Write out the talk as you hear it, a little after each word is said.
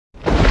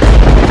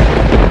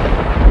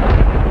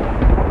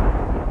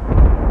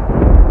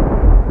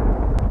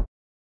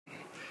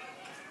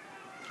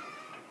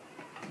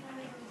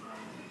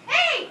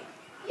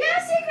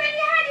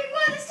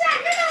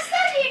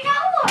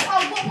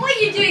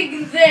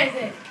is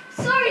it?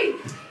 Sorry,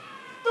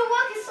 the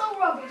work is so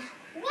rubbish.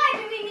 Why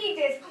do we need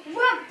this?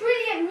 We're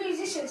brilliant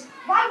musicians.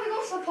 Why are we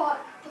going to support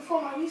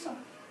perform our new song?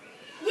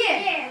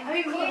 Yeah. I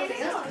mean, we could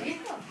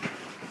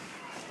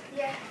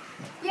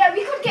Yeah,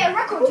 we could get a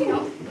record, you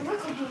know. A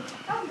record deal.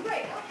 That would be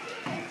great.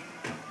 Right.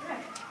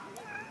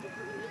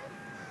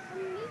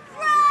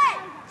 3,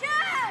 2,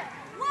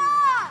 1.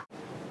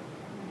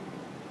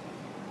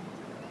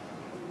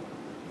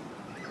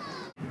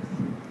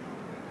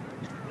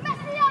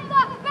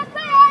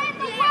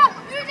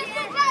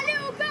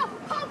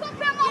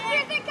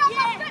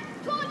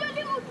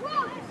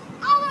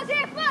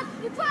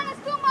 You're trying to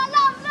steal my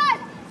love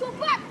life, so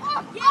back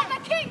off. I'm the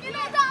king, you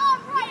know that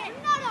I'm right.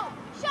 No,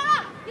 shut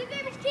up. You're the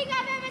biggest king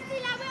I've ever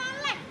seen. I've been on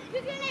life.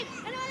 Pick your name,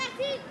 and all I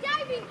see is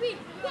diving queen.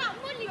 Got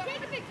money,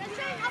 take a pic, and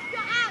showing off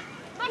your ass.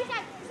 My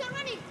side, you start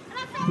running, and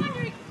I start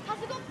wondering,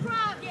 how's it gone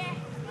crowd? Yeah.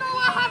 No,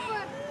 what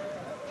happened?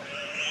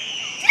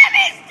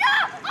 Jimmy,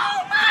 stop!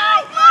 Oh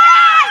my God!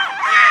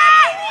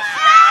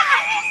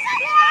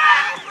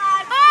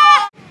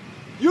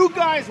 You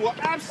guys were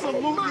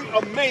absolutely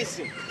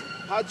amazing.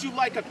 How'd you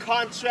like a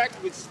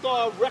contract with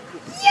Star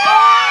Records?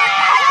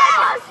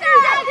 Yeah!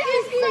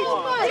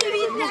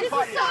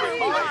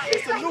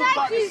 It's a new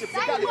partnership.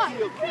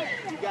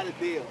 You got a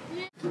deal.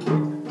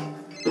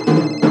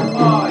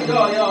 Oh,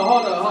 yo,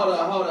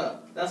 hold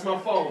up. That's my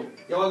phone.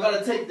 Yo, I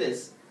gotta take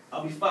this.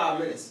 I'll be 5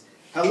 minutes.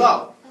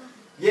 Hello?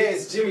 Yeah,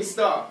 it's Jimmy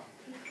Star.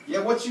 Yeah,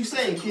 what you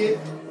saying, kid?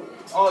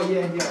 Oh,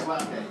 yeah,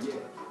 about that, yeah.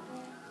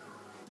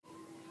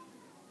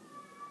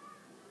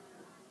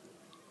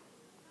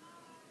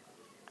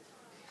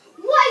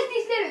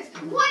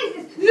 What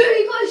is this? Who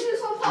got shoes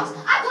from Fox?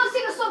 I can't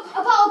sing a song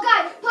about a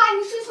guy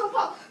buying shoes from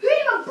Fox. Who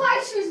even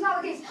buys shoes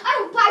nowadays? I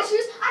don't buy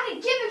shoes. I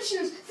didn't give him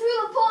shoes through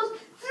the post,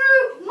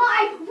 through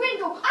my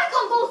window. I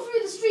can't go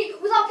through the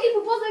street without people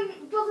bothering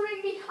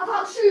me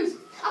about shoes.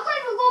 I can't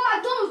even go to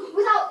McDonald's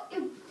without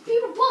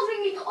people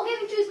bothering me or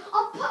giving shoes.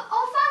 Our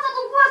fans are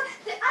the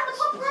worst. And the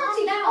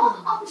paparazzi.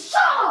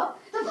 Shut up!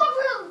 The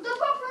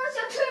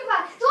paparazzi are too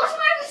bad. Don't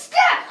make me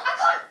scared. I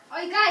can't. Oh,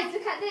 you guys,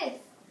 look at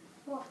this.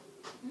 What?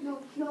 No.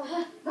 Go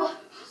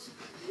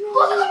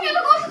to the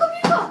computer!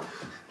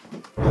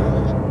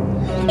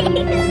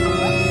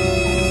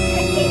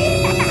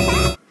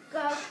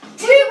 Go.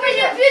 2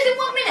 billion views in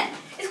 1 minute!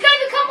 It's going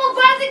to become more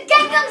viral than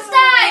Gangnam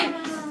Style!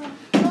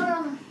 No.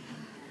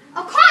 I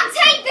can't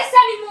take this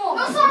anymore!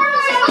 No, sorry,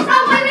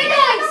 Stop my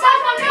video! Stop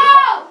my video!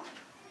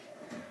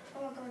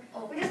 Oh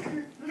my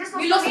God.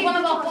 We lost one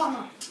of our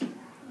partners.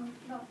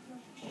 No.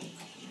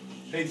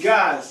 Hey,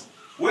 guys,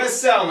 where's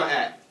Selma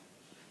at?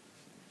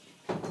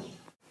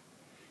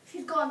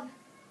 She's gone.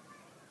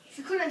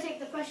 She couldn't take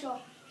the pressure.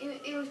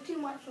 It was too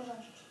much for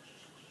her.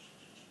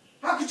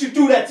 How could you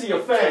do that to your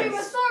Jimmy, fans?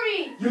 we're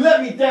sorry. You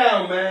let me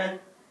down, man.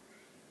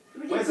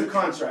 Where's the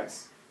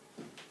contracts?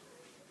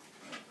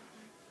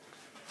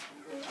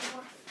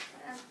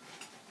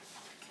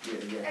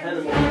 Yeah. Hand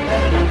them over.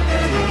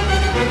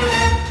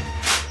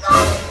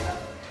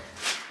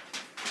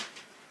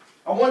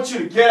 I want you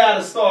to get out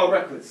of Star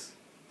Records.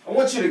 I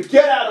want you to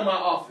get out of my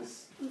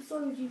office. I'm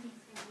sorry, Jimmy.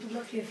 Good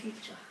luck to your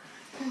future.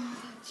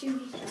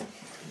 Jimmy.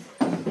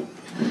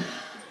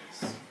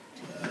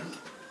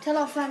 Tell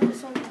our fans we're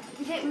sorry.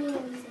 We didn't mean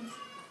anything.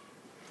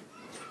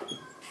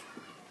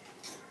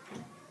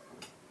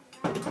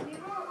 We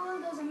wrote all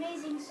those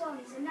amazing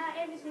songs and now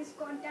everything's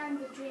gone down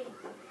the drain.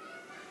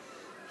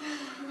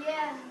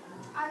 Yeah,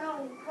 I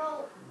know.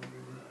 Well,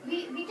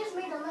 we just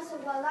made a mess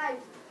of our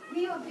lives.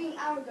 We were being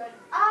arrogant.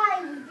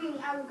 I was being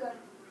arrogant.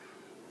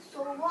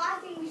 So what I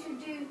think we should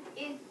do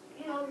is,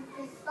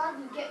 just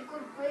study, get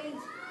good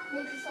grades,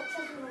 make a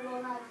successful of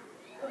our life.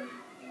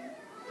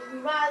 We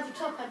rise to the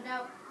top and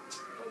now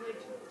we're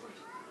ready.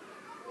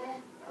 Yeah,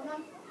 come on,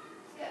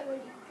 let's get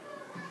ready.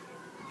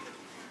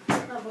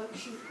 How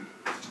about you?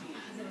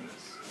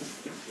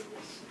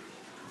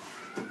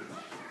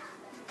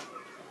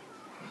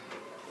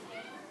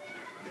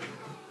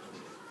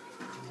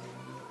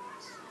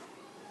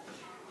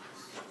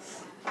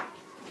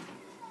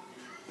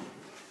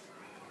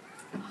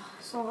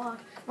 So hard.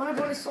 My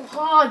body is so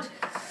hard.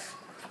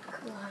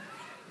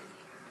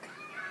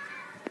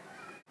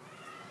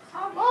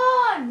 Come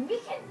on, we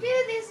can do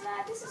this,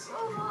 man. This is so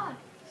hard.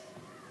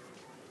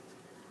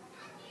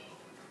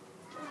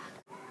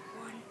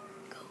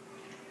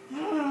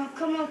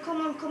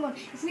 Come on.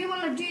 If we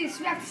want to do this,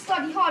 we have to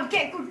study hard,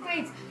 get good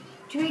grades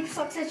to make a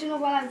succession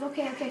of our lives.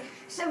 Okay.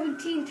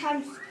 17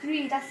 times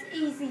 3, that's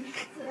easy.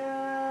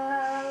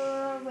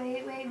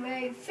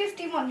 Wait.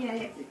 51,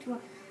 yeah, 51.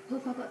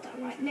 Hope I got that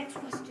right. Next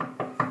question.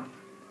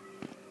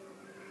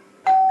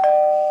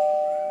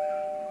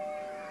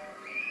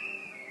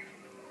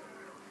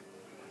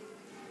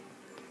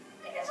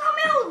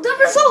 The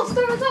results!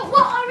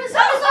 What are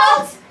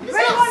results?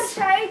 Ready, one,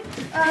 say.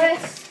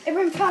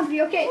 Everyone can't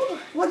be okay.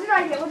 What did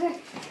I get? A+!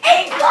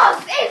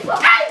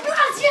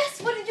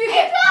 Yes! What did you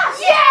get? A+!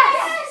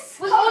 Yes!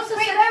 Wait.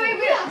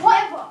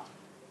 Whatever.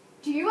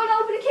 Do you want to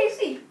open a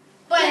KFC?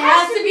 But it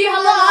has to be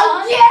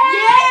halal. Yes!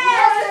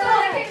 Yes!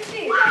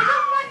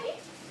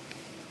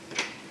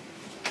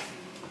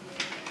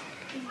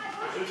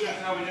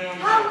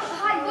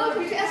 Hi,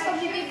 welcome to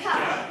SWB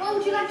Cup. What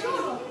would you like to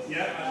order?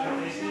 Yeah,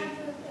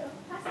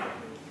 Pasta.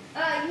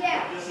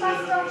 Yeah,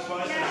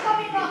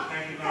 coming up.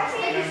 Thank you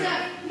Thank you, sir.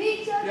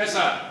 Yes,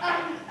 sir.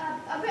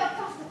 A bit of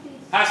pasta,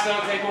 please. Pasta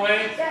take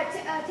away?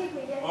 Take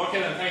me, yeah. Okay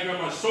then, thank you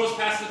very much. Sauce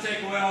pasta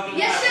take away, I'll do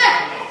Yes, the sir.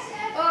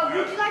 pasta.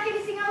 Would you like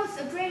anything else?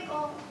 A drink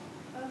or?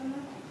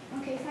 No?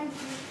 Okay, thank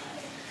you.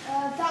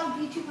 That would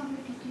be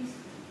 £2.50, please.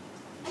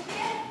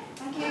 Okay.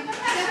 Thank you.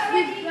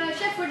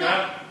 Chef, we're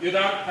done. Done? You're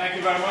done? Thank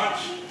you very much.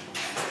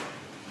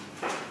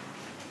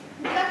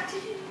 Would you like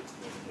tissue?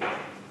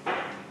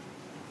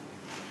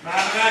 May I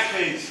have a bag,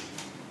 please?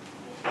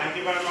 Thank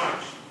you very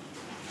much.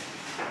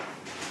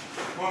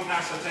 One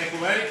pasta take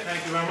away.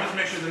 Thank you very much.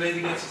 Make sure the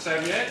lady gets a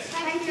serviette.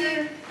 Thank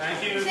you.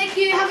 Thank you. Thank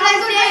you. Have a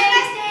nice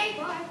day.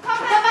 Come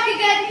back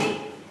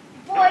again.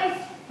 Boys,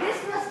 this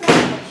must have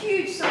been a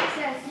huge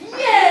success.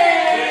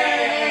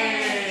 Yay!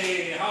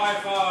 High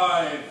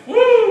five.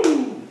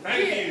 Woo!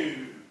 Thank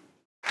you.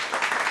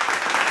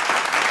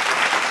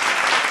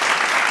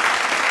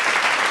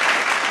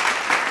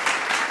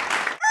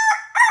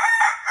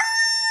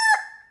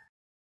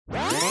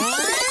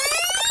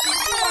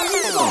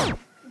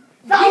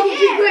 That would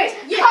be great.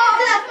 Yeah.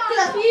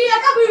 Clap. Yeah,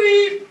 clap.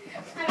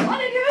 I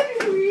want to do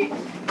it.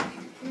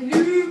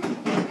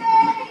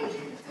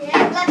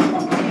 Yeah, blood.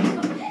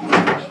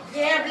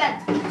 Yeah, blood.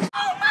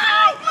 Oh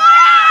my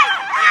God!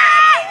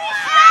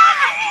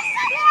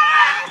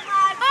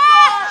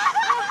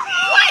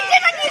 Why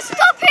didn't you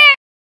stop it?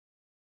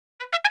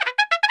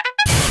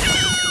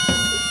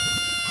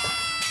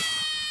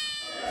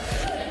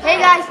 Hey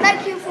guys,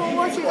 thank you for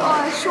watching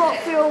our short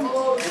film.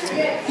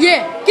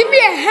 Yeah, give me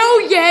a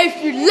hell yeah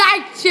if you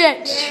liked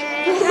it.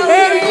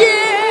 Hell yeah.